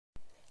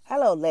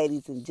Hello,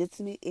 ladies and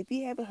gentlemen. If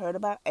you haven't heard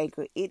about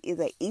Anchor, it is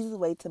an easy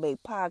way to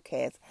make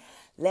podcasts.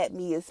 Let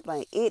me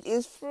explain. It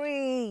is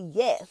free.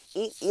 Yes,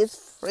 it is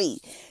free.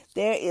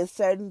 There is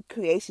certain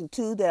creation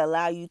tools that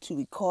allow you to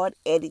record,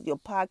 edit your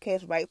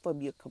podcast right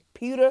from your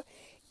computer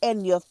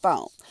and your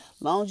phone.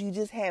 As long as you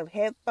just have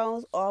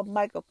headphones or a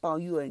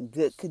microphone, you are in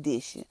good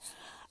condition.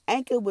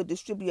 Anchor will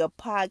distribute your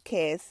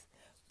podcast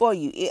for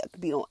you. It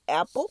could be on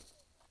Apple.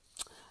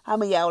 How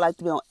many of y'all would like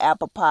to be on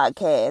Apple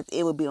Podcasts?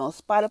 It would be on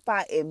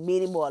Spotify and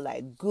many more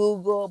like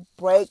Google,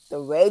 Break, the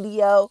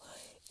radio.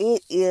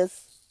 It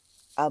is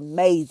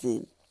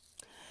amazing.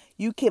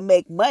 You can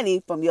make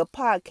money from your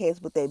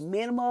podcast with a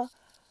minimum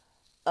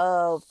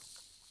of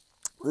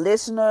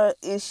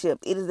listenership.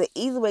 It is an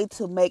easy way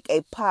to make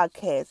a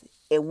podcast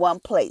in one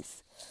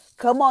place.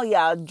 Come on,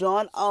 y'all.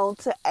 Join on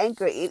to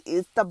Anchor. It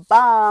is the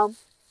bomb.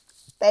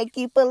 Thank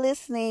you for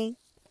listening.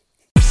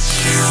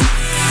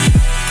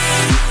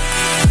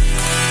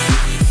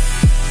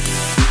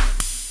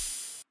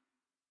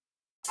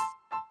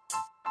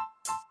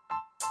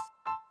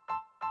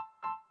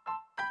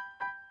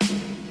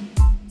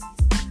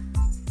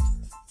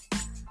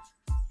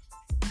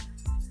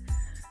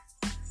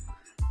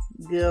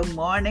 Good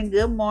morning,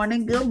 good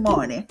morning, good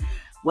morning.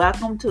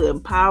 Welcome to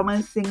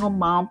Empowering Single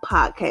Mom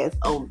Podcast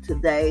on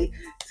today.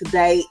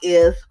 Today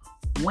is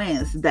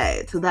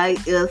Wednesday. Today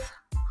is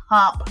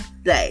Hump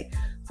Day.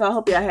 So I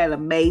hope y'all had an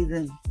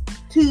amazing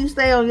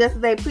Tuesday on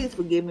yesterday. Please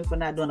forgive me for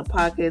not doing a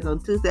podcast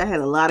on Tuesday. I had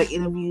a lot of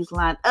interviews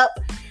lined up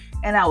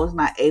and I was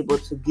not able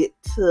to get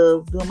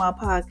to do my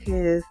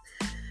podcast.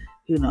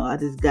 You know, I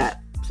just got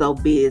so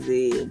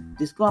busy and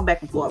just going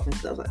back and forth and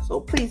stuff. So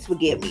please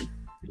forgive me.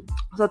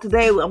 So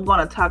today I'm going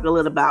to talk a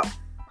little about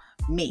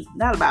me.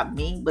 Not about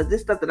me, but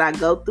this stuff that I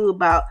go through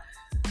about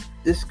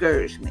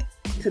discouragement.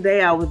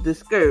 Today I was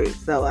discouraged.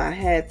 So I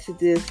had to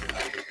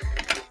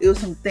it was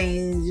some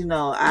things, you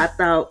know, I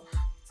thought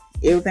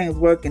everything was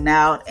working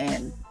out.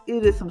 And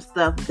it is some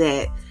stuff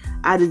that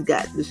I just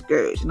got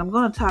discouraged. And I'm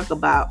going to talk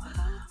about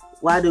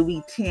why do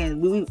we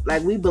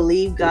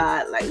believe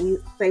God, like we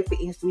say, for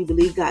instance, we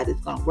believe God is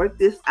going to work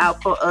this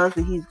out for us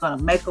and he's going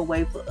to make a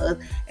way for us.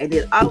 And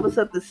then all of a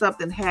sudden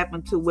something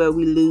happened to where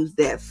we lose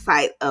that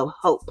sight of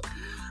hope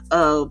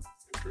of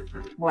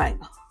like,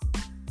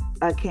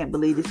 I can't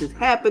believe this is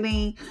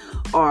happening,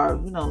 or,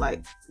 you know,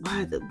 like,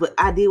 but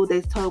I did what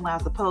they told me I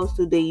was supposed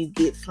to. Then you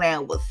get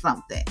slammed with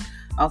something.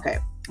 Okay,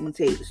 I'm going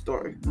to tell you the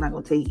story. I'm not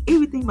going to tell you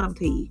everything, but I'm going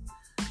to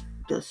tell you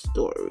the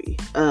story.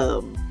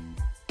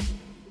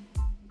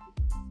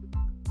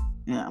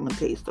 Yeah, I'm going to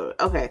tell you a story.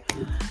 Okay.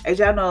 As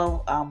y'all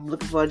know, I'm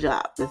looking for a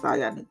job. That's all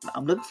y'all need to know.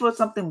 I'm looking for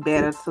something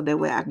better so that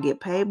way I can get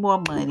paid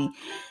more money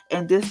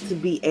and just to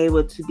be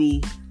able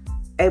to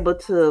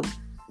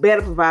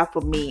better provide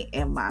for me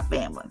and my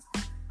family.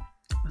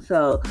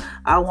 So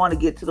I want to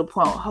get to the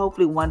point,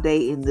 hopefully one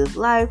day in this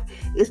life,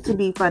 is to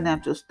be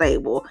financially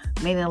stable.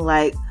 Meaning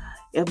like,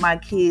 if my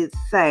kids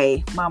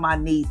say, Mom, I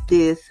need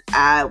this,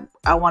 I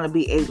want to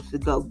be able to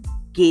go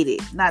get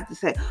it. Not to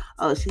say,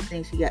 oh, she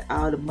thinks she got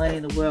all the money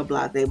in the world,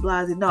 blase,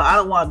 blase. No, I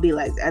don't want to be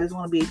like that. I just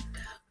want to be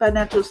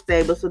financially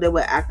stable so that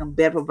way I can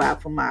better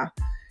provide for my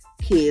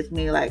kids.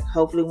 Meaning like,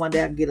 hopefully one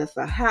day I can get us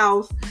a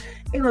house.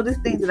 You know, these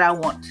things that I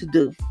want to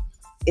do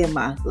in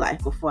my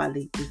life before I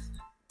leave this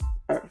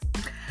earth.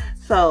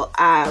 So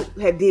I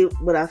had did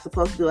what I was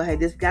supposed to do. I had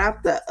just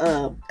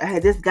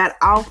got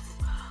off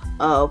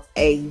of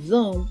a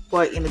Zoom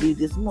for an interview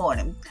this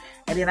morning.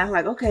 And then I was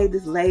like, okay,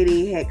 this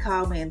lady had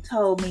called me and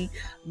told me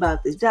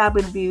about this job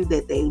interview,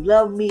 that they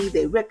love me,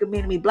 they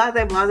recommended me, blah,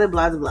 blah, blah, blah,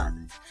 blah, blah.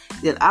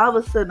 Then all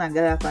of a sudden I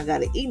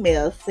got an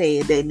email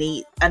saying they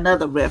need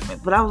another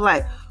reference. But I was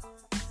like,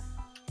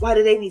 why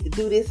do they need to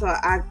do this? So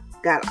I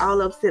got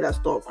all upset. I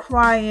started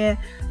crying.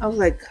 I was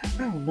like, I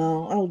don't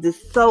know. I was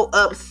just so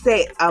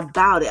upset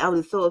about it. I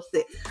was so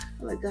upset.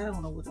 I was like, God, I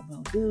don't know what I'm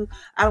going to do.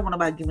 I don't want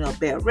nobody to give me no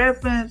bad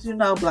reference, you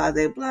know, blase,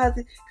 blase.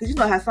 Because you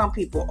know how some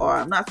people are.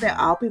 I'm not saying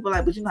all people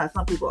like, but you know how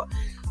some people are.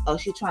 Oh,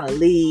 she's trying to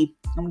leave.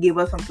 I'm going to give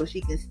her something so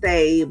she can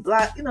stay.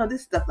 Blah, you know,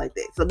 this stuff like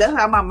that. So that's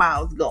how my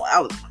mind was going. I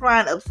was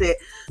crying, upset.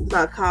 So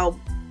I called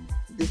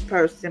this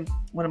person,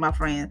 one of my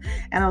friends,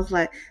 and I was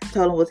like,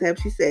 told him what's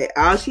happening. She said,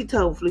 all she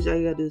told me, Felicia, all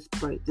you gotta do is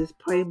pray. Just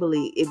pray and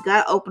believe. If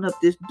God open up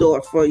this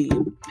door for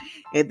you,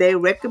 if they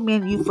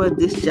recommend you for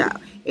this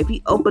job, if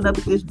he open up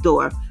this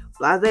door,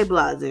 blase,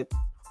 blase,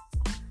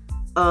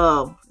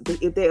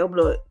 if they open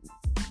up,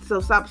 so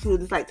she was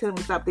just like telling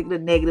me stop thinking the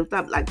negative,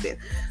 stop like that.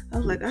 I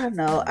was like, I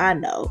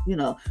know, you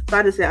know. So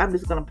I just said, I'm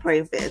just gonna pray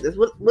and fast. That's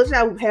what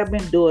I have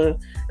been doing.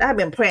 I've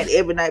been praying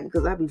every night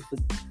because I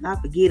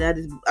forget.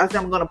 I said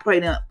I'm gonna pray.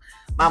 Then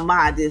my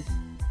mind just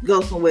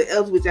goes somewhere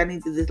else, which I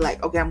need to just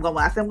like, okay, I'm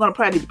gonna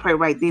pray. I need to pray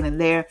right then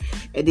and there,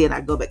 and then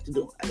I go back to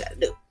doing what I gotta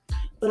do.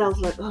 But I was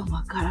like, oh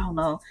my God, I don't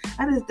know.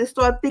 I just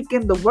started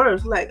thinking the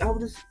worst. Like I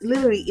was just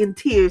literally in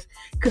tears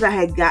because I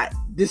had got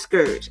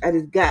discouraged.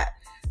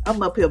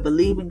 I'm up here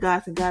believing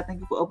God. Saying, God, thank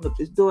you for opening up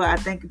this door. I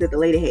thank you that the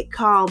lady had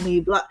called me.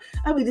 Blah.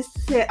 I mean, just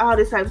said all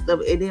this type of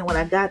stuff. And then when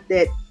I got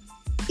that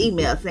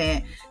email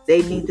saying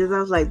they need this, I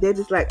was like, they're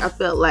just like, I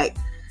felt like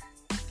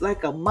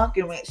like a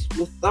monkey wrench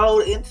was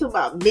thrown into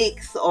my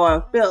mix,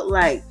 or felt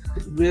like,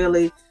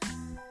 really?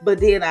 But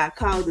then I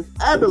called this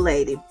other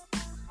lady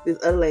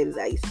that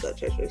I used to go to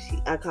church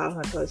with. I called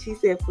her and told her, she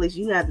said, please,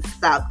 you got to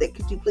stop that.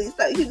 Could you please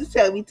stop? You just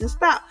tell me to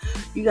stop.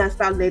 You got to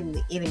stop letting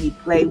the enemy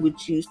play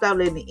with you. Stop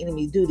letting the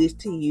enemy do this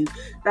to you.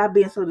 Stop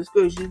being so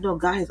discouraged. You know,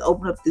 God has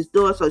opened up this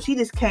door. So she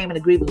just came in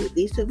agreement with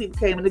these two people,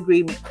 came in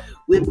agreement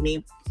with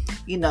me.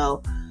 You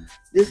know,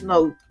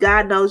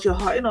 God knows your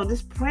heart. You know,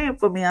 just praying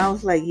for me. I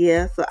was like,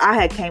 yeah. So I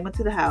had came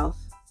into the house.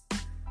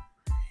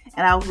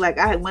 And I was like,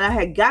 when I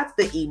had got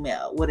the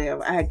email,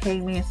 whatever, I had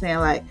came in saying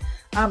like,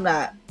 I'm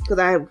not, because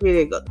I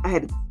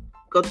had to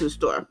go to the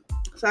store.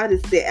 So I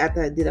just said,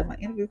 after I did my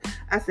interview,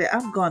 I said,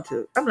 I'm not going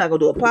to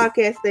do a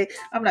podcast today.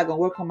 I'm not going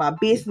to work on my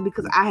business,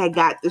 because I had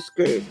got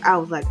discouraged. I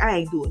was like, I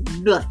ain't doing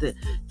nothing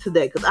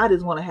today, because I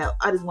just want to have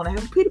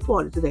a pity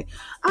party today.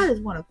 I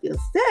just want to feel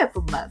sad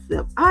for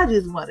myself. I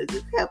just want to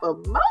just have a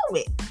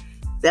moment.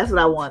 That's what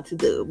I wanted to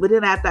do. But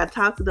then after I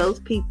talked to those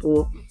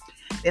people,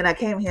 then I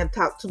came here and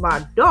talked to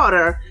my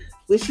daughter,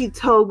 which she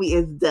told me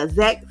is the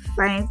exact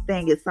same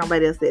thing as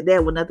somebody else said.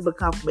 That was nothing but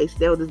confirmation.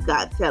 That was just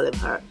God telling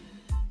her.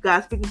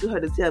 God speaking to her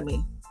to tell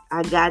me,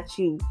 I got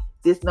you.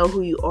 Just know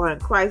who you are in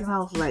Christ. And I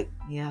was like,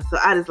 yeah. So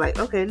I just like,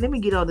 okay, let me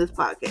get on this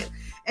podcast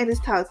and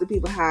just talk to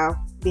people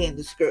how being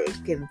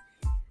discouraged can,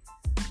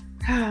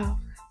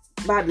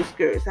 by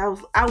discouraged. I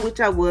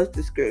was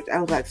discouraged. I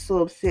was like so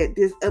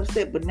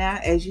upset, but now,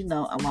 as you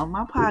know, I'm on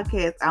my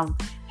podcast. I'm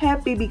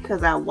happy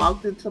because I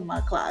walked into my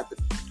closet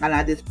and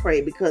I just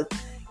prayed, because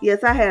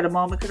yes, I had a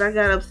moment because I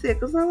got upset,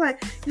 because I was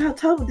like, y'all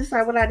told me this is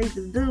what I need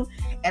to do.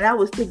 And I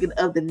was thinking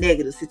of the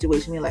negative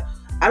situation. Like,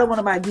 I don't want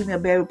nobody to give me a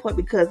bad report,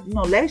 because, you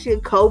know, last year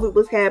COVID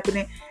was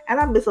happening and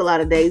I missed a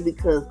lot of days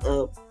because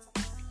of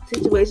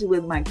situation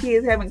with my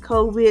kids having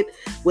COVID.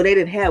 Well, they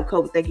didn't have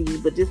COVID, thank you,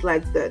 but just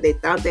like they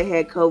thought they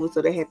had COVID,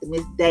 so they had to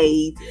miss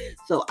days.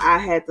 So I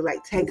had to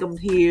like take them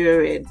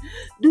here and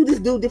do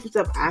different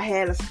stuff. I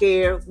had a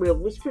scare,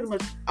 which pretty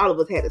much all of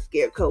us had a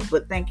scare COVID,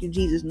 but thank you,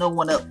 Jesus, no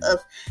one of us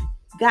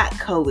got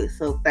COVID.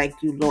 So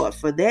thank you, Lord,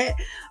 for that.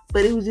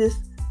 But it was just,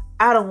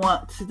 I don't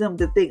want them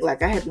to think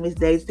like I had to miss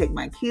days to take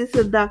my kids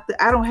to the doctor.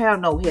 I don't have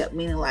no help,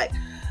 meaning like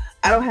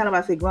I don't have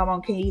nobody say, Grandma,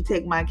 can you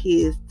take my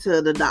kids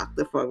to the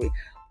doctor for me?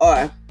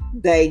 Or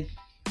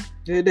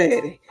your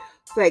daddy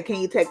say, can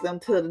you take them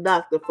to the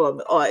doctor for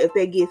me? Or if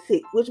they get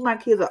sick, which my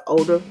kids are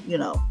older, you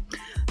know,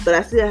 but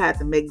I still have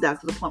to make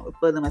doctor's appointment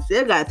for them. I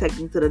still got to take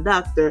them to the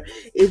doctor.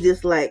 It's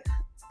just like,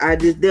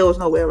 there was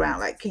no way around.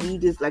 Like, can you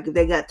just, like, if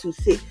they got too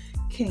sick,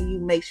 can you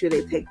make sure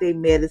they take their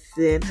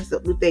medicine and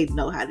stuff that they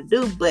know how to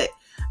do? But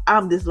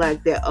I'm just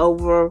like that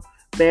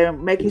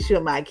making sure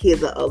my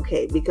kids are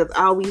okay, because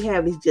all we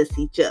have is just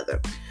each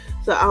other.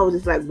 So I was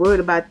just like worried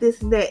about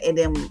this and that. And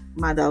then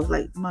my dog was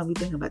like, Mom, you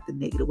thinking about the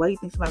negative. Why do you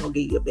think somebody's going to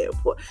give you a bad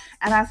report?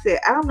 And I said,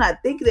 I'm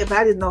not thinking that, but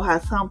I just know how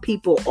some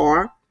people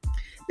are.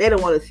 They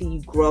don't want to see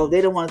you grow.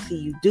 They don't want to see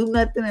you do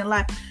nothing in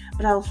life.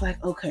 But I was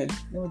like, okay,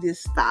 let me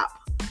just stop.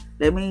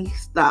 Let me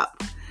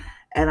stop.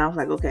 And I was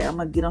like, okay, I'm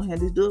going to get on here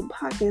and just do a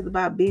podcast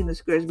about being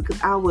discouraged, because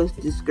I was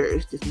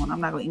discouraged this morning. I'm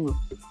not going to even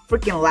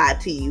freaking lie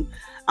to you.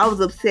 I was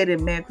upset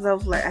and mad because I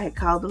was like, I had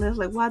called them. I was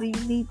like, why do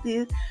you need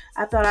this?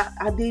 I thought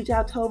I did.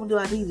 Y'all told me, do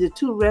I need the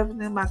 2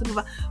 references, my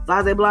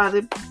supervisor, blah.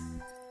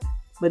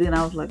 But then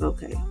I was like,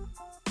 okay.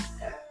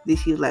 Then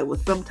she was like, well,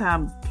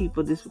 sometimes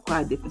people just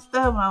require different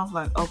stuff. And I was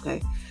like,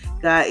 okay,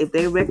 God, if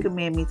they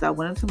recommend me. So I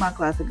went into my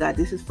class and God,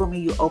 this is for me.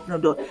 You open the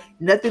door.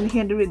 Nothing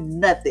hindering,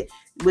 nothing.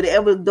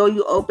 Whatever door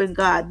you open,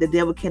 God, the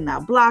devil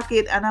cannot block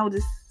it. And I was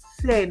just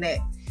saying that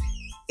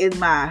in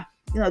my,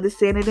 just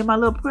saying it in my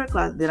little prayer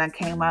class. Then I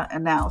came out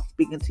and now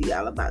speaking to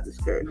y'all about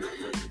discouragement.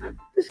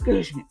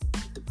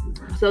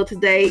 So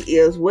today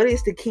is, what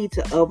is the key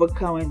to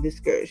overcoming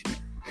discouragement?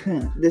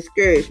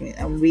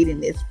 Discouragement. I'm reading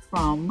this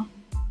from,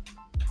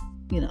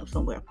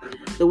 somewhere.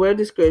 The word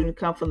discouragement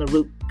comes from the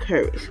root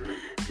courage.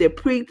 The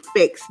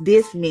prefix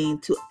this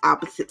means to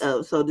opposite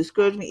of. So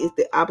discouragement is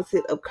the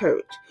opposite of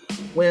courage.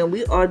 When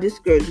we are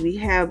discouraged, we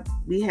have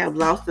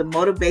lost the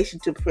motivation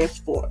to press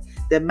forward.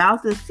 The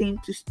mountains seem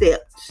too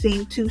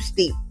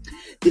steep,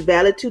 the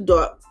valley too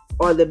dark,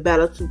 or the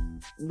battle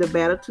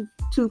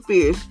too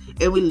fierce,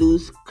 and we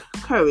lose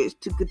courage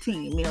to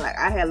continue. Meaning, like,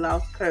 I had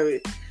lost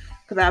courage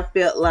because I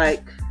felt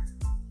like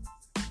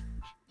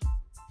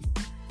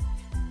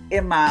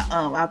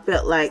I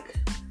felt like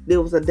there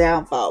was a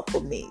downfall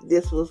for me.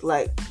 This was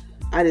like,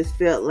 I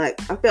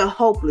felt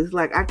hopeless.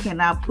 Like, I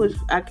cannot push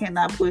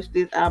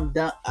this. I'm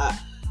done.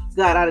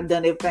 God, I've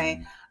done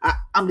everything.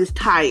 I'm just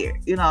tired.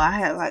 I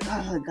had like,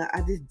 oh God, I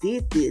just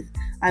did this.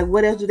 Like,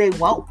 what else do they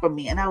want from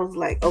me? And I was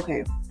like,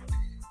 okay.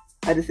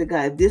 I just said,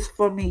 God, if this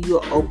for me,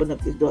 you'll open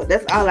up this door.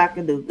 That's all I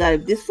can do. God,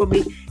 if this for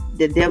me,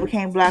 the devil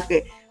can't block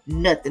it.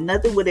 Nothing,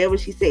 whatever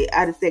she said.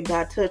 I just said,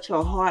 God, touch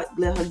her heart.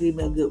 Let her give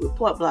me a good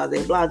report. Blah,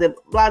 blah, blah, blah,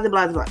 blah,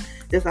 blah, blah.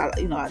 That's all,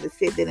 I just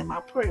said that in my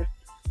prayer.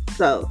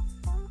 So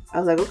I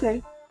was like,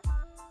 okay,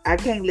 I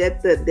can't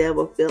let the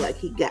devil feel like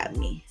he got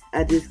me.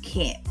 I just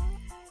can't.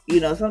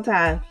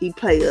 Sometimes he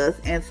play us,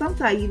 and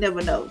sometimes you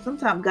never know.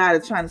 Sometimes God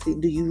is trying to see,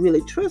 do you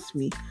really trust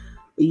me?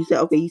 Or you say,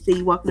 okay, you say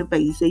you walk in the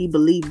faith, you say you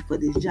believe me for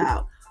this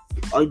job,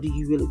 or do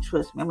you really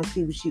trust me? I'm gonna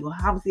see I'm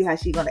gonna see how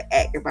she's gonna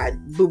act if I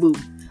boo boo,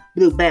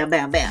 boo bam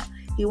bam bam.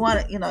 He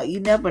wanted, you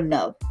never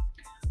know.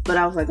 But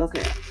I was like,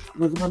 okay, I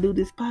wasn't gonna do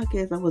this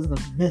podcast. I wasn't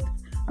gonna do nothing.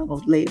 I'm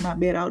gonna lay in my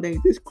bed all day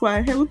and just cry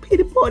and have a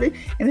pity party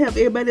and have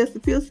everybody else to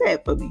feel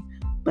sad for me.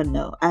 But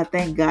no, I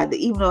thank God that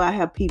even though I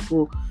have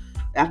people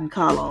I can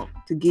call on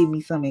to give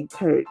me some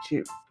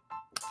encouragement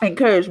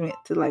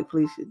to like,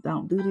 please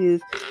don't do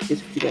this. This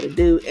is what you got to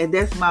do. And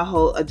that's my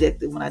whole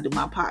objective when I do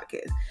my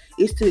podcast,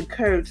 is to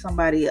encourage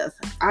somebody else.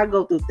 I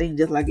go through things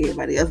just like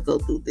everybody else go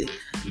through things.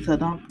 So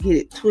don't get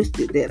it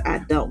twisted that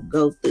I don't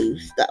go through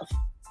stuff.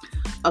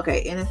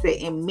 Okay, and it said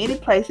in many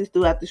places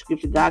throughout the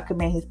scripture, God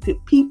commanded his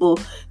people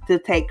to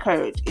take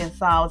courage. In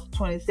Psalms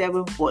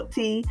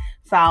 27:14,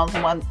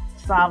 Psalms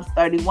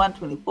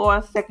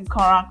 31:24, 2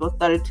 Chronicles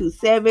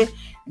 32:7,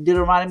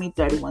 Deuteronomy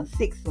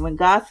 31:6. When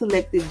God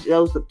selected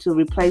Joseph to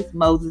replace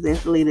Moses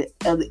as the leader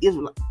of the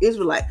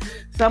Israelites,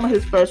 some of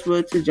his first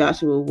words to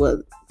Joshua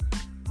was,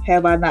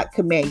 "Have I not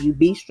commanded you?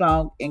 Be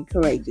strong and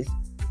courageous.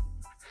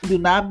 Do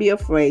not be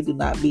afraid. Do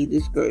not be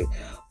discouraged.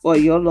 For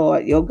your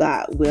Lord, your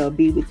God, will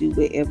be with you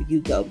wherever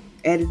you go."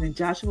 That is in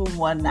Joshua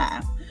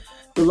 1:9.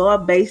 The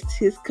Lord based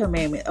his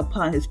commandment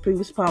upon his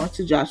previous promise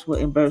to Joshua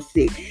in verse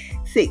 6.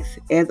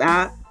 As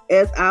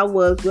I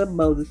was with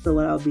Moses, so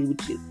I'll be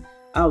with you.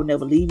 I will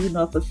never leave you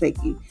nor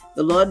forsake you.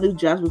 The Lord knew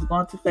Joshua was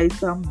going to face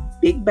some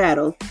big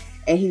battles,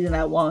 and he did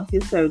not want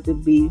his servant to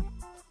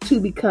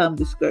become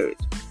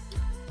discouraged.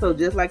 So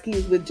just like he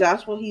is with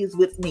Joshua, he is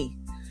with me.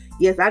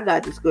 Yes, I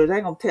got discouraged.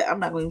 I'm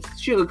not going to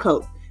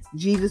sugarcoat.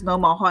 Jesus know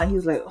my heart. He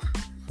was like, oh,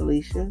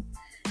 Felicia,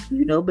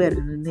 you know better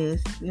than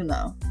this. I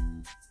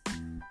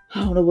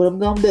don't know what I'm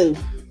going to do.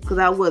 Because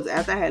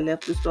after I had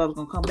left the store, I was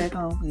going to come back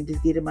home and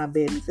just get in my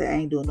bed and say,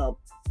 I'm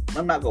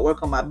not going to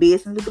work on my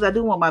business, because I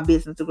do want my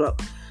business to grow.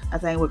 I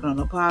said, I ain't working on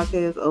no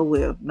podcast. Oh,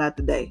 well, not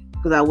today.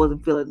 Because I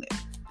wasn't feeling it.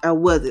 I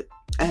wasn't.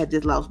 I had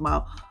just lost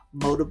my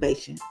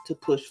motivation to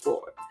push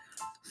forward.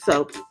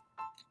 So,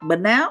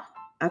 but now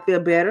I feel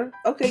better.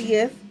 Okay,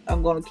 yes,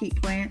 I'm going to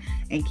keep praying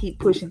and keep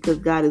pushing, because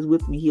God is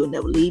with me. He'll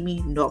never leave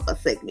me nor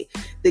forsake me.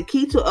 The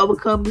key to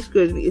overcome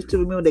discouragement is to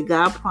remember that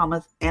God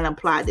promised and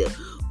apply them.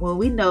 When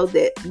we know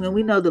the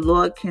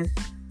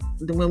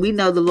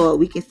Lord,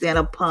 we can stand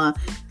upon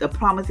the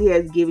promise he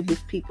has given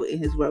his people in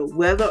his word.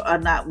 Whether or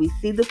not we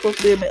see the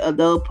fulfillment of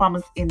those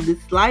promises in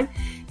this life,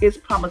 his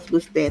promise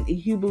will stand. In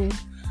Hebrews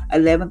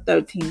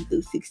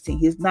 11:13-16.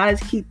 His knowledge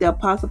keep the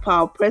Apostle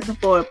Paul pressing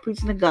forward,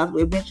 preaching the gospel,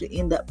 eventually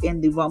end up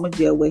in the Roman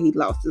jail where he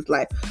lost his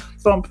life.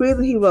 From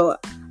prison he wrote,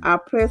 I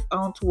press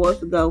on towards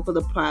the goal for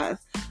the prize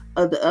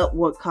of the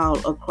upward call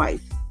of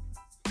Christ,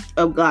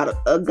 of God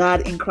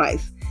in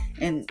Christ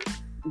and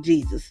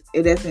Jesus.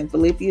 And that's in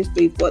Philippians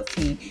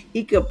 3:14.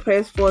 He could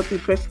press forward through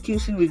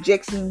persecution,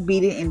 rejection,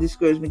 beating, and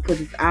discouragement, because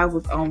his eye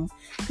was on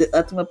the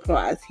ultimate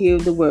prize,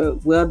 hearing the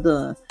word, well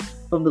done,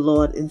 from the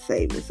Lord and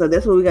Savior. So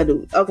that's what we got to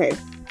do. Okay.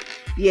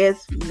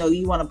 Yes,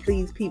 you want to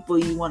please people.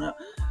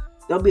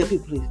 Don't be a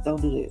people pleaser.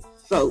 Don't do this.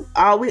 So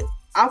our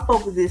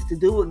focus is to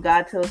do what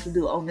God tells us to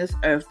do on this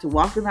earth, to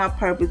walk in our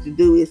purpose. To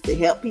do is to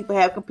help people,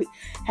 have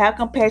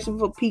compassion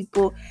for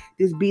people,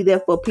 just be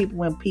there for people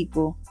when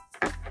people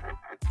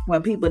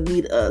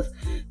need us.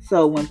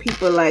 So when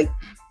people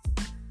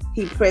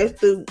he pressed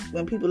through,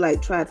 when people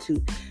try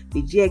to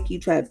reject you,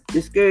 try to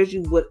discourage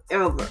you,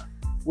 whatever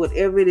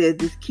it is,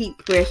 just keep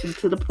pressing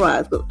to the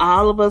prize, because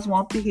all of us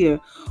want to hear,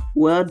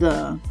 well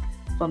done,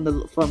 from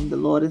the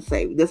Lord and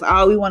Savior. That's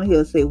all we want to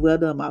hear, say, well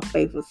done, my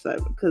faithful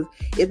servant. Because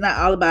it's not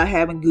all about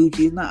having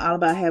Gucci. It's not all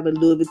about having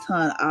Louis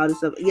Vuitton, all this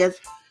stuff. Yes,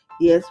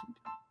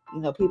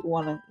 people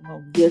want to,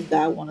 yes,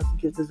 God wants us to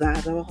give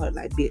desires of our heart,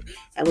 like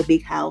have a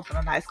big house and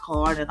a nice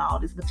car and all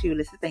this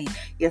materialistic thing.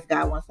 Yes,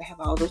 God wants to have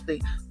all those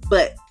things.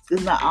 But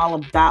it's not all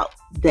about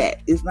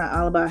that. It's not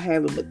all about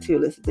having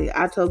materialistic things.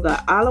 I told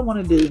God, all I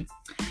want to do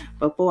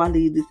before I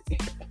leave this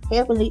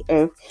heavenly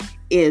earth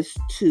is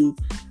to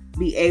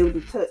be able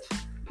to touch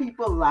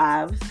people's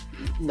lives,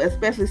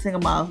 especially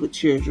single moms with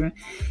children,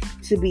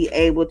 to be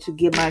able to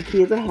give my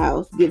kids a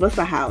house, give us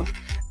a house,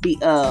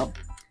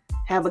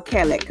 have a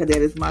Cadillac, because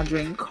that is my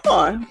dream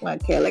car, my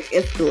Cadillac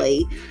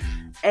Escalade,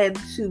 and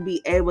to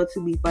be able to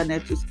be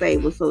financially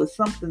stable. So it's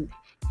something,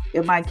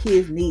 if my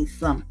kids need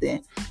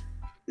something,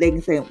 they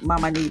can say,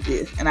 Mom, I need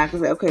this. And I can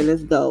say, okay,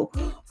 let's go.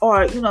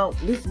 Or,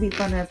 this be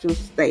financially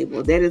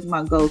stable. That is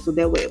my goal. So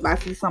that way, if I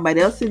see somebody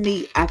else in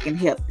need, I can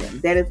help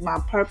them. That is my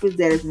purpose.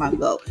 That is my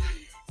goal.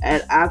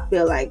 And I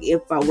feel like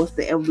if I was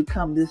to ever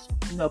become this,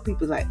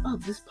 people like, oh,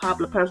 this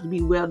popular person,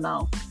 be well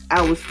known,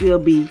 I would still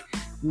be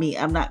me.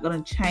 I'm not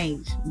going to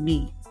change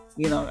me.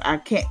 I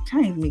can't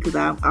change me, because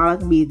all I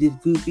can be is this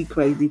goofy,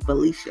 crazy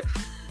Felicia.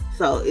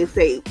 So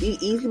we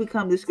easily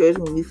become discouraged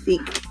when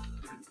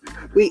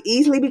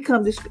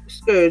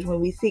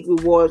we seek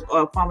rewards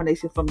or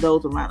affirmation from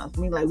those around us. I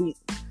mean,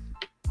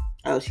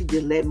 she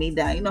just let me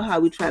down. You know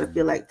how we try to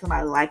feel like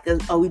somebody like us?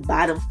 Oh, we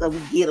buy them stuff, we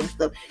get them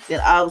stuff, then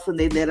all of a sudden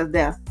they let us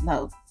down.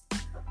 No,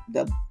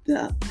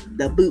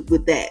 the boot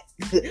with that.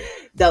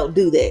 Don't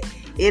do that.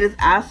 It is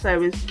our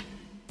service.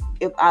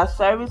 If our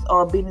service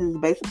or obedience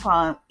is based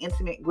upon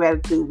intimate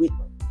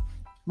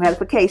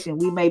gratification,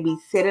 we may be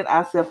setting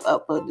ourselves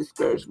up for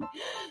discouragement.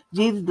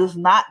 Jesus does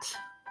not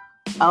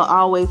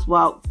always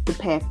walk the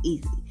path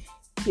easy.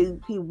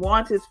 He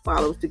wants his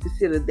followers to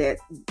consider that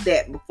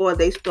before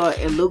they start.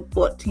 In Luke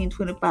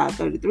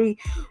 14:25-33,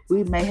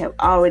 we may have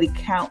already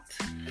counted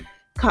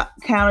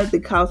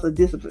the cost of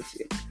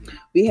discipleship.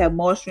 We have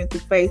more strength to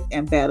face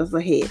and battles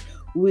ahead.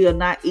 We are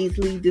not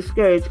easily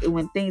discouraged, and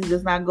when things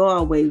does not go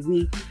our way,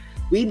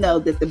 we know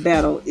that the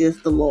battle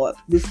is the Lord.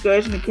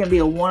 Discouragement can be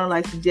a warning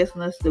light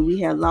suggesting us that we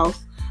have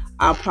lost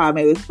our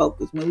primary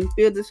focus. When we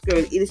feel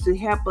discouraged, it is to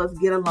help us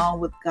get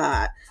along with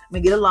God.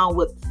 Get along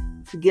with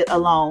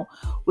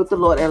the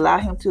Lord and allow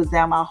him to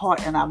examine our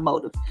heart and our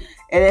motive.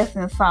 And that's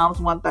in Psalms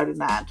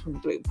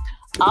 139:23.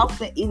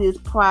 Often it is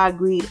pride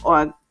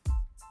or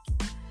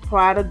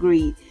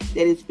greed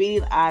that is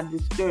feeding our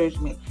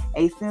discouragement.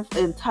 A sense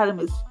of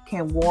entitlement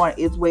can warn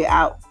its way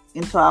out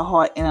into our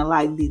heart and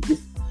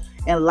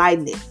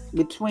enlighten it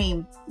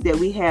between that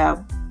we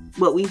have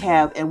what we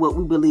have and what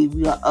we believe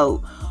we are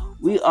owed.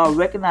 We are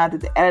recognized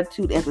the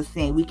attitude as a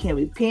sin. We can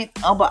repent,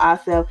 humble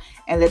ourselves,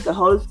 and let the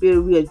Holy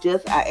Spirit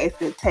readjust our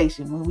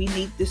expectation. When we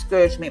use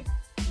discouragement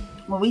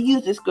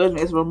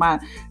as a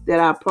reminder that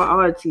our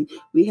priority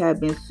we have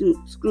been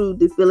screwed,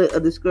 the feeling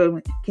of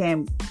discouragement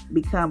can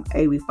become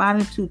a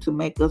refining tool to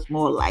make us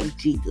more like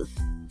Jesus.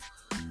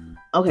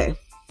 Okay,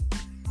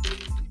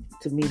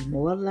 to be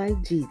more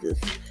like Jesus.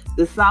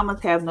 The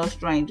psalmist have no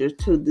strangers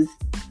to this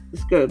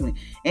discouragement,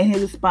 and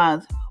his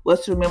response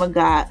was to remember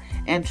God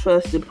and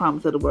trust the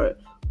promise of the word.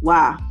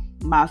 Why,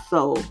 my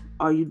soul,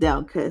 are you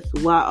downcast?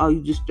 Why are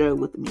you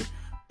disturbed with me?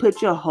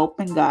 Put your hope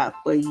in God,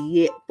 for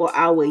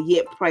I will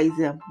yet praise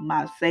him,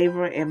 my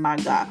Savior and my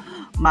God.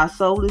 My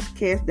soul is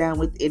cast down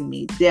within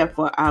me,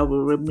 therefore I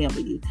will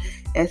remember you.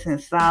 That's in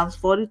Psalms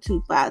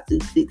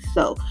 42:5-6.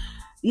 So,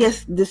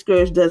 yes,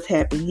 discouraged does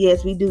happen.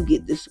 Yes, we do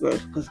get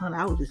discouraged, because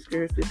I was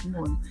discouraged this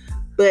morning.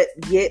 But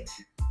yet,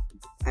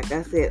 like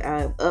I said,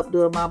 I'm up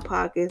doing my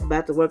podcast,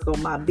 about to work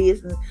on my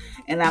business,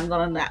 and I'm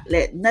going to not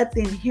let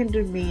nothing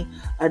hinder me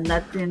or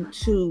nothing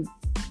to,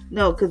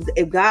 because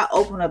if God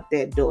opened up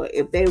that door,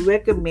 if they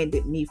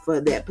recommended me for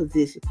that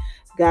position,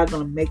 God's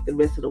going to make the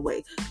rest of the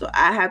way. So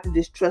I have to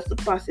just trust the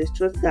process,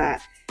 trust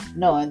God,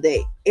 knowing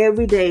that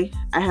every day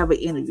I have an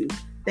interview.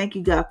 Thank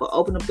you, God, for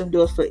opening up them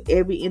doors for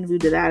every interview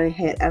that I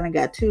had. I done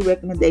got 2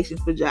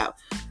 recommendations for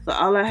jobs. So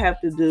all I have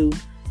to do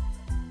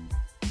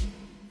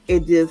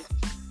is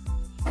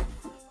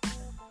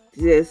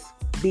just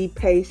be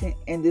patient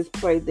and just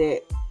pray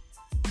that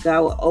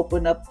God will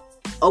open up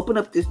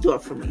this door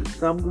for me.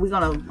 So I'm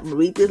gonna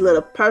read this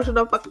little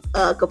personal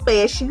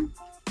confession,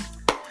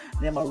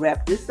 and then I'm gonna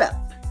wrap this up.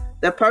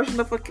 The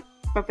personal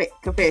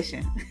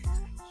confession.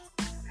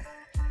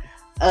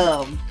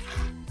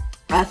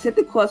 I set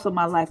the course of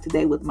my life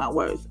today with my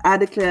words. I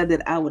declare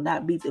that I will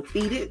not be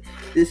defeated,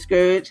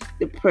 discouraged,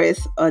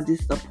 depressed, or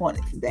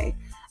disappointed today.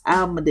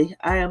 I am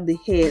the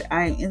head.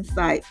 I am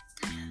insight.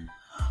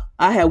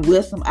 I have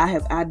wisdom, I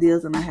have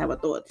ideas, and I have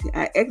authority.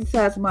 I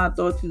exercise my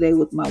authority today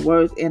with my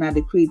words, and I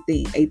decree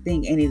a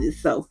thing, and it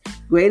is so.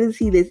 Greater is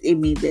he that's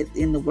in me that's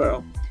in the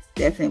world.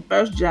 That's in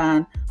 1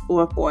 John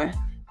 4:4.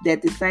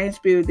 That the same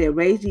spirit that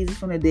raised Jesus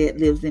from the dead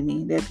lives in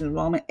me. That's in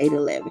Romans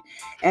 8:11.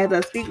 As I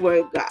speak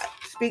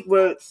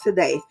words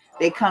today,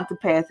 they come to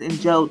pass in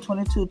Job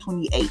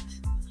 22:28.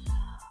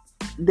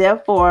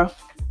 Therefore,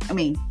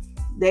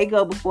 they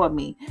go before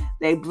me.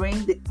 They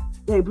bring the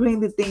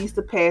things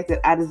to pass that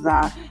I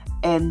desire,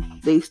 and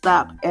they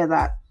stop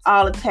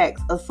all attacks,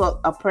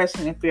 assault,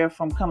 oppression, and fear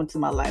from coming to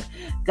my life.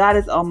 God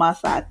is on my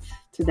side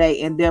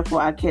today, and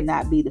therefore I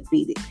cannot be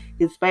defeated.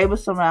 His favor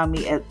surround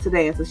me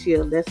today as a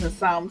shield. That's in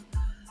Psalms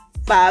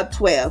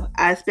 5:12.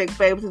 I expect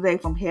favor today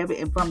from heaven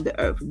and from the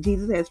earth.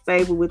 Jesus has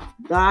favor with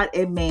God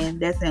and man.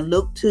 That's in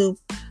Luke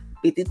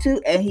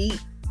 2:52, and he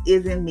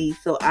is in me,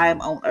 so I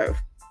am on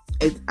earth.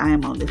 I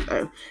am on this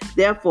earth.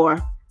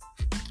 Therefore,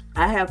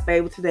 I have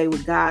favor today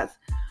with God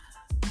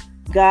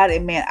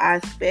and man. I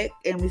expect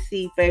and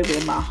receive favor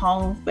in my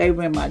home,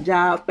 favor in my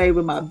job, favor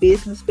in my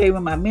business, favor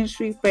in my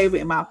ministry, favor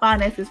in my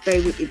finances,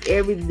 favor in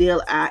every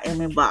deal I am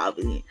involved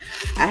in.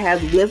 I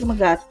have the wisdom of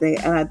God today,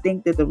 and I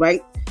think that the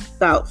right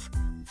thoughts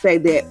say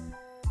the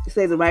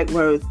right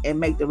words and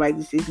make the right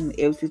decision in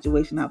every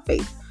situation I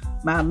face.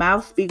 My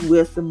mouth speaks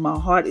wisdom. My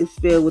heart is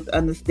filled with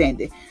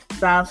understanding.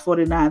 Psalms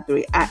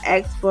 49:3. I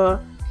ask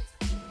for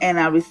and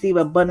I receive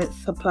abundant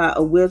supply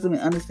of wisdom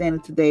and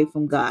understanding today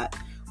from God.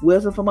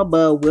 Wisdom from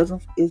above. Wisdom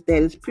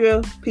is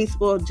pure,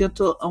 peaceful,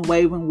 gentle,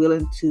 unwavering,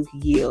 willing to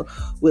yield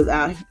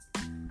without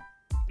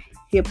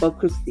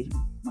hypocrisy.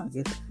 I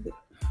guess that's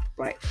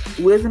right.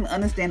 Wisdom and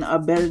understanding are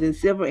better than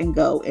silver and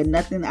gold, and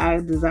nothing I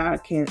desire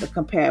can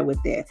compare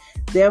with that.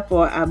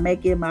 Therefore, I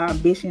make it my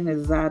ambition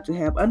and desire to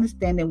have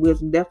understanding and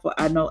wisdom. Therefore,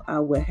 I know I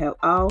will have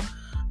all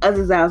other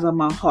desires of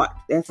my heart.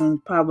 That's in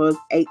Proverbs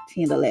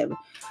 18:11.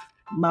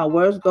 My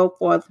words go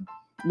forth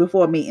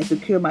before me and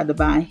secure my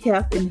divine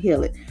health and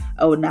healing.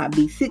 I will not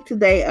be sick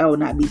today. I will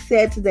not be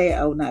sad today.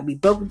 I will not be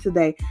broken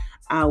today.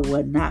 I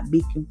will not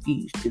be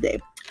confused today.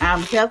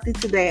 I'm healthy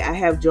today. I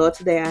have joy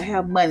today. I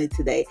have money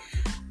today.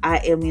 I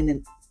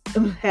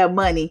have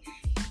money,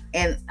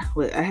 and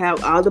I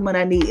have all the money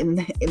I need in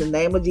the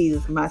name of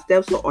Jesus. My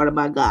steps are ordered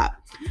by God.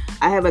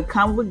 I have a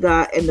covenant with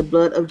God, and the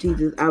blood of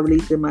Jesus I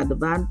release in my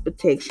divine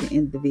protection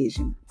and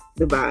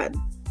divine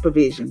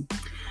provision.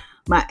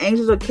 My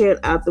angels are carrying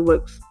out the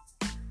works.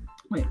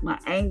 My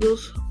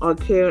angels are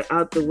carrying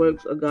out the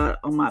works of God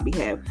on my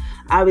behalf.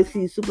 I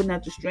receive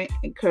supernatural strength,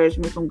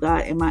 encouragement from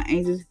God, and my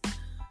angels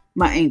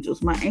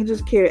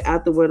carry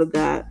out the word of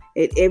God.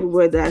 And every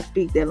word that I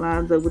speak that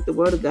lines up with the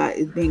word of God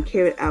is being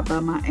carried out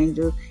by my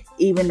angels,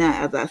 even now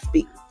as I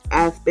speak.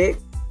 I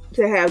expect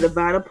to have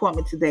divine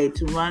appointment today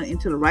to run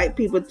into the right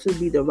people, to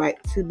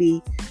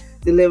be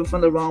delivered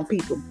from the wrong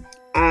people.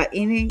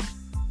 Any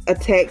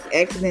attacks,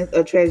 accidents,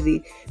 or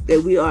tragedy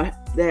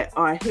that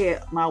are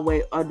headed my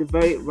way are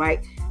diverted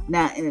right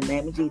now in the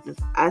name of Jesus.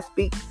 I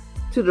speak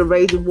to the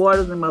raging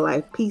waters in my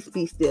life, peace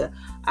be still.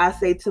 I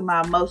say to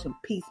my emotion,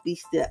 peace be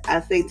still.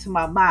 I say to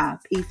my mind,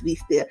 peace be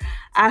still.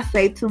 I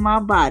say to my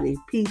body,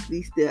 peace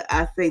be still.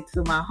 I say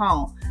to my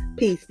home,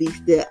 peace be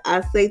still.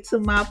 I say to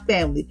my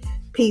family,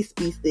 peace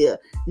be still.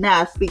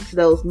 Now I speak to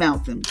those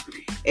mountains.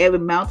 Every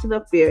mountain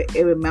of fear,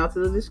 every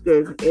mountain of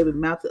discouragement, every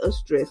mountain of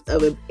stress,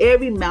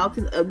 every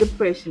mountain of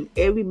depression,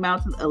 every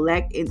mountain of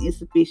lack and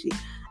insufficiency,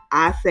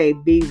 I say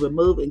be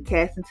removed and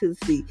cast into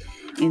the sea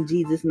in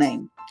Jesus'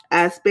 name.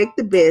 I expect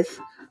the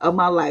best of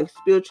my life,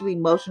 spiritually,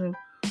 emotionally,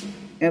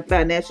 and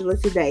financially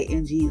today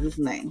in Jesus'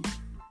 name.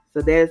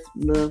 So that's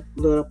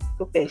little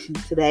confession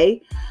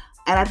today.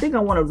 And I think I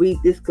want to read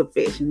this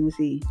confession. Let me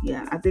see.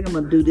 Yeah, I think I'm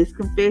going to do this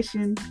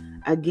confession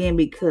again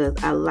because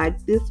I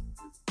like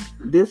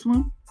this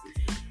one.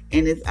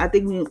 And I'm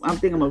thinking I'm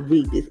going to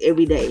read this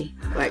every day.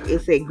 Like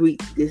it said,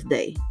 greet this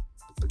day.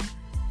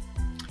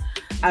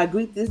 I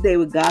greet this day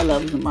with God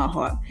loves in my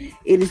heart.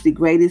 It is the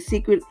greatest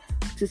secret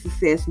to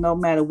success no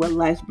matter what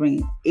life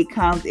brings. It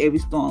calms every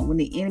storm. When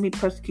the enemy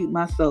persecutes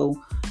my soul,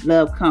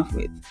 love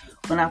comforts.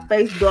 When I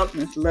face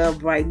darkness, love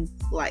brightens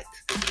light.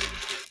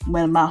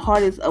 When my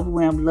heart is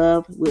overwhelmed,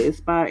 love will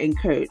inspire and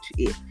encourage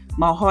it.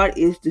 My heart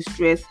is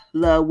distressed,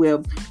 love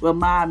will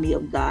remind me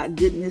of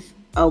God's goodness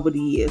over the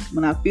years.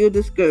 When I feel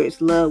discouraged,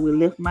 love will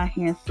lift my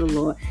hands to the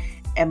Lord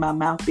and my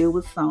mouth filled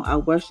with song. I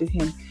worship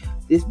Him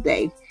this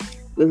day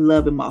with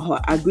love in my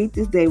heart. I greet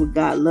this day with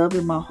God love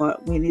in my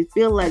heart. When it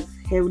feels like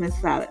heaven is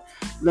silent,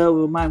 love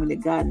will remind me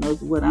that God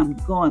knows what I'm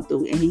going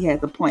through and He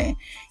has a plan.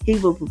 He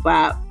will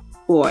provide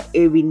for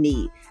every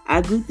need. I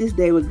greet this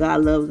day with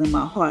God loves in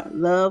my heart.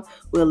 Love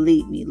will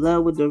lead me.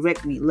 Love will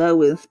direct me. Love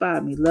will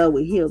inspire me. Love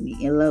will heal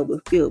me. And love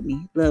will fill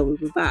me. Love will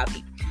revive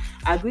me.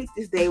 I greet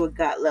this day with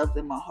God loves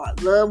in my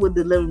heart. Love will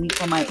deliver me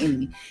from my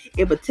enemy.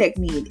 It protect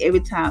me in every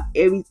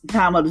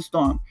time of the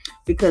storm.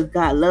 Because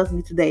God loves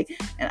me today.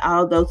 And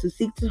all those who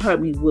seek to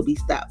hurt me will be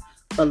stopped.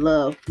 For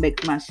love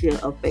makes my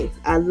shield of faith.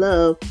 I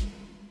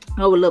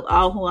will love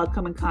all who I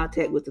come in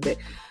contact with today.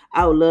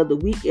 I will love the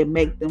weak and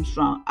make them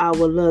strong. I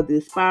will love the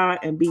inspired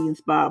and be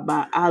inspired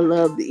by. I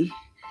love the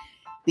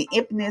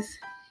emptiness.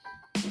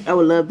 I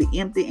will love the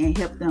empty and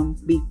help them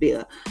be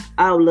filled.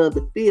 I will love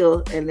the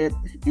filled and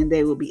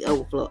they will be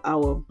overflow. I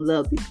will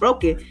love the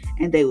broken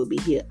and they will be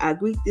healed. I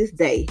greet this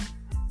day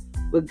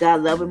with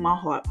God love in my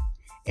heart,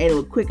 and it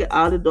will quicken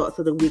all the darts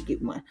of the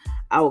wicked one.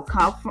 I will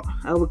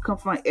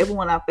confront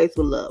everyone I face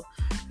with love.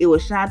 It will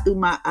shine through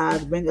my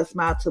eyes, bring a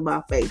smile to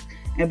my face,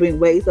 and bring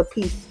waves of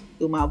peace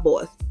through my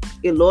voice.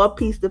 It will lower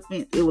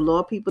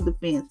people's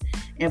defense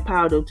and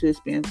empower them to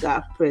experience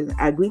God's presence.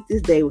 I greet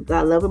this day with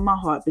God love in my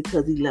heart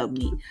because He loved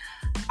me.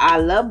 I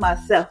love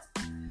myself.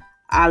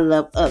 I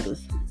love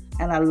others.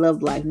 And I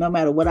love life no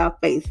matter what I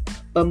face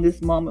from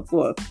this moment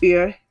forward.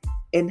 Fear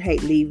and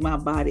hate leave my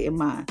body and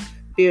mind.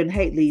 Fear and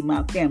hate leave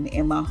my family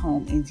and my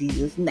home in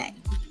Jesus' name.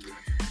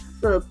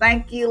 So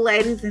thank you,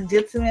 ladies and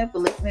gentlemen, for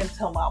listening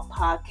to my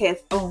podcast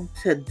on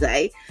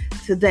today.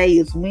 Today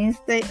is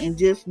Wednesday, and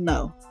just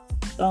know,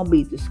 don't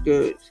be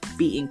discouraged.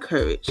 Be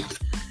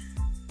encouraged.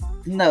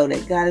 Know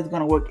that God is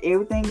going to work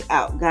everything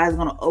out. God is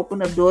going to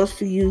open up doors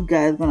for you.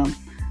 God is going to,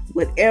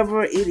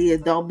 whatever it is,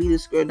 don't be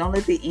discouraged. Don't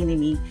let the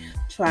enemy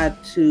try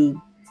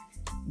to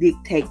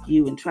dictate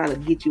you and try to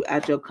get you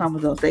out your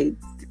comfort zone. Say,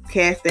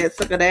 cast that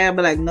sucker down.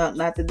 Be like, no,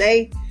 not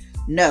today.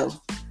 No.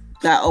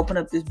 God open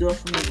up this door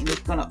for me, and it's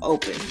going to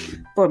open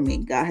for me.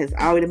 God has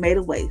already made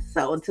a way.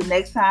 So until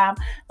next time,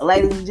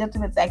 ladies and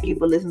gentlemen, thank you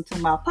for listening to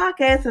my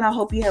podcast, and I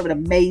hope you have an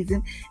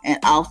amazing and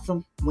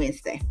awesome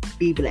Wednesday.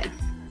 Be blessed.